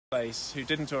place who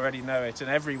didn't already know it,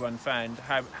 and everyone found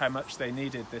how much they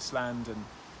needed this land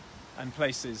and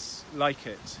places like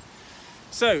it.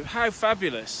 So how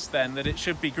fabulous then that it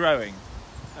should be growing,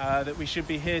 that we should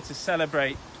be here to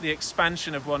celebrate the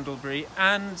expansion of Wandlebury,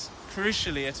 and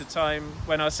crucially at a time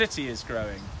when our city is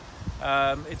growing.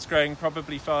 It's growing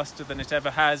probably faster than it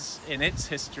ever has in its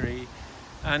history,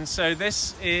 and so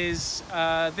this is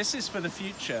for the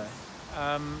future.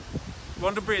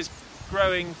 Wandlebury is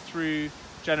growing through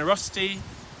generosity,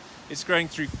 it's growing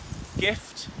through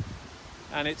gift,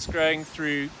 and it's growing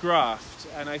through graft.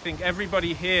 And I think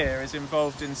everybody here is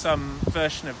involved in some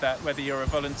version of that, whether you're a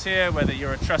volunteer, whether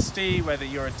you're a trustee, whether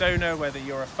you're a donor, whether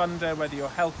you're a funder, whether you're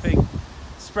helping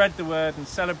spread the word and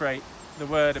celebrate the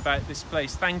word about this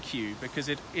place. Thank you, because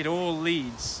it all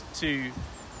leads to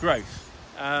growth.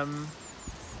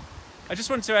 I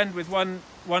just want to end with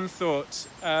one thought.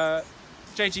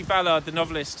 J.G. Ballard, the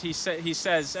novelist, he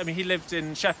says, I mean, he lived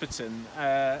in Shepperton,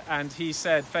 and he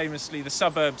said famously, the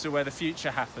suburbs are where the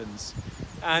future happens.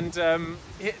 And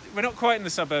we're not quite in the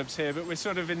suburbs here, but we're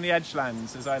sort of in the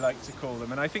edgelands, as I like to call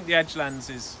them. And I think the edgelands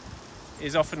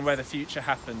is often where the future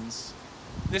happens.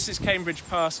 This is Cambridge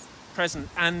past, present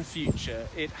and future.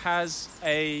 It has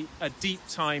a deep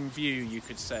time view, you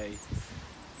could say.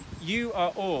 You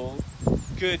are all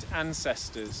good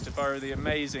ancestors, to borrow the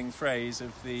amazing phrase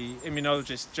of the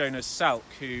immunologist Jonas Salk,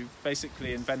 who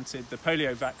basically invented the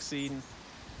polio vaccine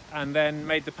and then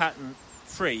made the patent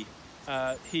free.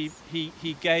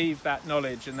 He gave that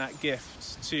knowledge and that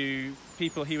gift to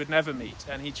people he would never meet,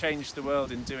 and he changed the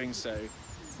world in doing so.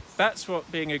 That's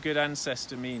what being a good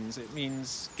ancestor means. It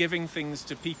means giving things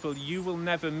to people you will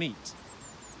never meet,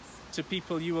 to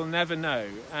people you will never know,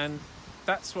 and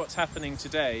that's what's happening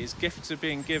today, is gifts are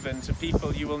being given to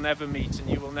people you will never meet and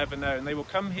you will never know. And they will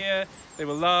come here, they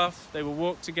will laugh, they will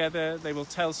walk together, they will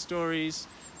tell stories,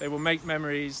 they will make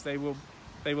memories, they will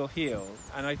heal.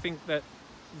 And I think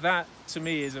that to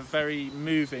me is a very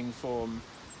moving form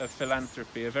of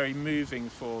philanthropy, a very moving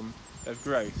form of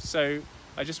growth. So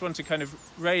I just want to kind of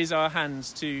raise our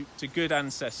hands to good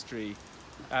ancestry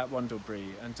at Wandlebury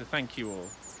and to thank you all.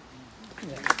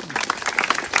 Yeah.